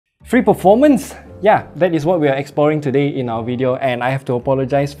Free performance? Yeah, that is what we are exploring today in our video, and I have to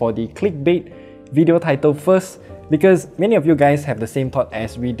apologize for the clickbait video title first because many of you guys have the same thought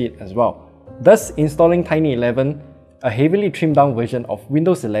as we did as well. Does installing Tiny 11, a heavily trimmed down version of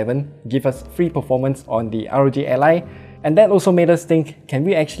Windows 11, give us free performance on the ROG Ally? And that also made us think, can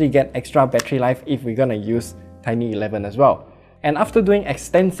we actually get extra battery life if we're gonna use Tiny 11 as well? And after doing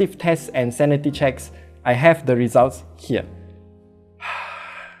extensive tests and sanity checks, I have the results here.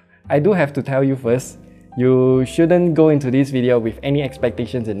 I do have to tell you first, you shouldn't go into this video with any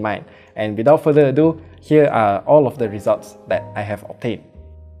expectations in mind. And without further ado, here are all of the results that I have obtained.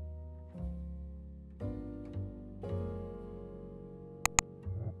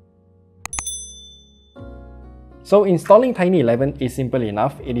 So installing Tiny 11 is simple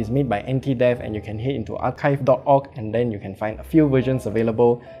enough. It is made by NTDev and you can head into archive.org and then you can find a few versions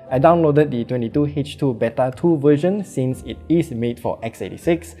available. I downloaded the 22H2 Beta 2 version since it is made for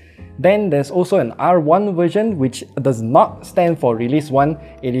x86. Then there's also an R1 version which does not stand for Release 1.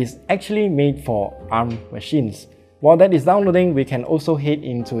 It is actually made for ARM machines. While that is downloading, we can also head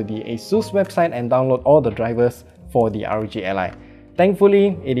into the ASUS website and download all the drivers for the ROG Ally.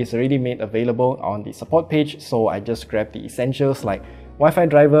 Thankfully, it is already made available on the support page, so I just grabbed the essentials like Wi-Fi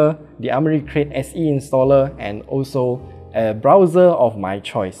driver, the Armoury Crate SE installer, and also a browser of my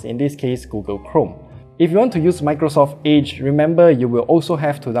choice, in this case Google Chrome. If you want to use Microsoft Edge, remember you will also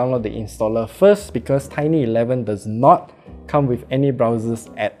have to download the installer first because Tiny 11 does not come with any browsers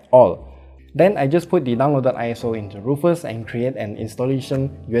at all. Then I just put the downloaded ISO into Rufus and create an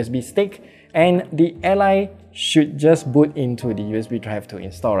installation USB stick, and the Ally should just boot into the USB drive to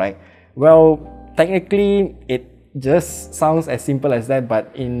install, right? Well, technically it just sounds as simple as that, but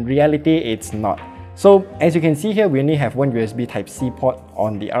in reality it's not. So as you can see here, we only have one USB Type-C port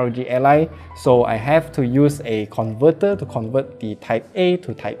on the ROG Ally, so I have to use a converter to convert the Type-A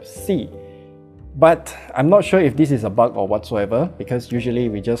to Type-C. But I'm not sure if this is a bug or whatsoever, because usually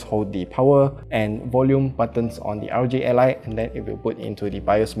we just hold the power and volume buttons on the ROG Ally and then it will boot into the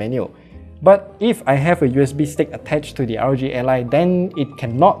BIOS menu. But if I have a USB stick attached to the ROG Ally, then it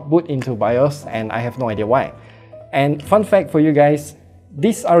cannot boot into BIOS and I have no idea why. And fun fact for you guys,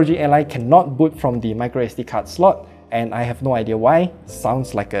 this ROG Ally cannot boot from the microSD card slot and I have no idea why.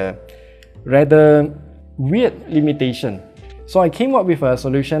 Sounds like a rather weird limitation. So I came up with a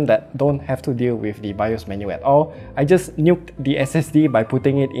solution that don't have to deal with the BIOS menu at all. I just nuked the SSD by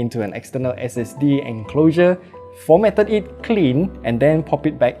putting it into an external SSD enclosure, formatted it clean, and then pop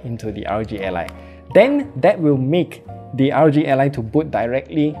it back into the ROG Ally. Then that will make the ROG Ally to boot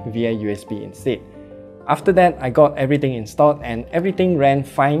directly via USB instead. After that, I got everything installed and everything ran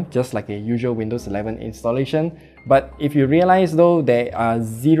fine, just like a usual Windows 11 installation. But if you realize though, there are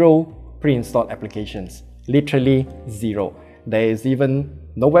zero pre-installed applications. Literally zero. There is even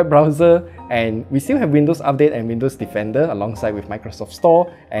no web browser, and we still have Windows Update and Windows Defender alongside with Microsoft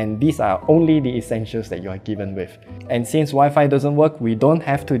Store, and these are only the essentials that you are given with. And since Wi-Fi doesn't work, we don't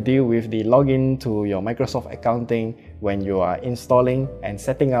have to deal with the login to your Microsoft accounting when you are installing and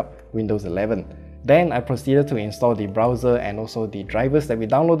setting up Windows 11. Then I proceeded to install the browser and also the drivers that we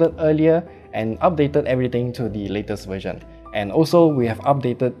downloaded earlier and updated everything to the latest version. And also, we have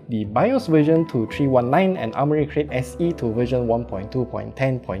updated the BIOS version to 3.19 and Armoury Crate SE to version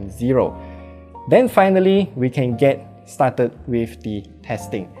 1.2.10.0. Then finally, we can get started with the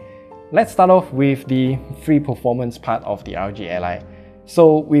testing. Let's start off with the free performance part of the ROG Ally.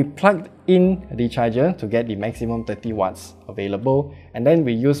 So we plugged in the charger to get the maximum 30 watts available, and then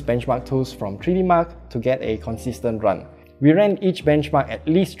we used benchmark tools from 3D Mark to get a consistent run. We ran each benchmark at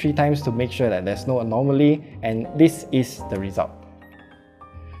least 3 times to make sure that there's no anomaly, and this is the result.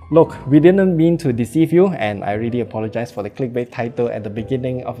 Look, we didn't mean to deceive you, and I really apologize for the clickbait title at the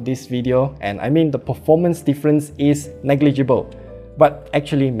beginning of this video. And I mean, the performance difference is negligible, but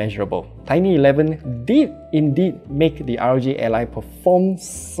actually measurable. Tiny 11 did indeed make the ROG Ally perform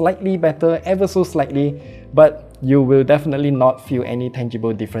slightly better, ever so slightly, but you will definitely not feel any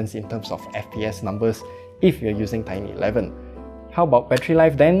tangible difference in terms of FPS numbers if you're using Tiny 11. How about battery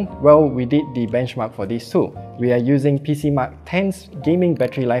life then? Well, we did the benchmark for this too. We are using PCMark 10's gaming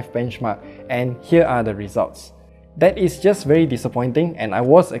battery life benchmark, and here are the results. That is just very disappointing, and I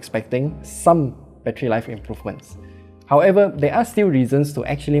was expecting some battery life improvements. However, there are still reasons to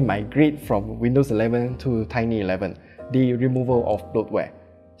actually migrate from Windows 11 to Tiny 11, the removal of bloatware.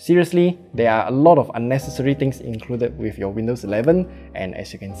 Seriously, there are a lot of unnecessary things included with your Windows 11, and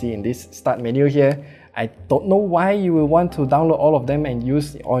as you can see in this start menu here, I don't know why you will want to download all of them and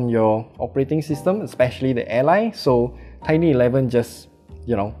use on your operating system, especially the Ally, so Tiny 11 just,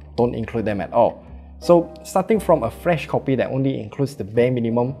 don't include them at all. So starting from a fresh copy that only includes the bare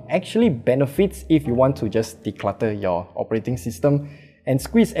minimum actually benefits if you want to just declutter your operating system and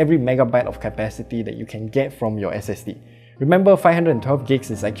squeeze every megabyte of capacity that you can get from your SSD. Remember, 512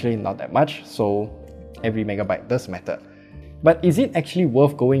 gigs is actually not that much, so every megabyte does matter. But is it actually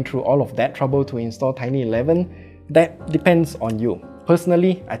worth going through all of that trouble to install Tiny11? That depends on you.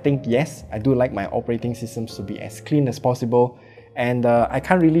 Personally, I think yes, I do like my operating systems to be as clean as possible, and I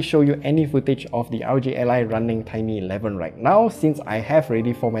can't really show you any footage of the ROG Ally running Tiny11 right now since I have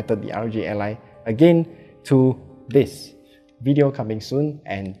already formatted the ROG Ally again to this. Video coming soon,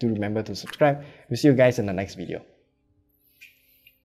 and do remember to subscribe. We'll see you guys in the next video.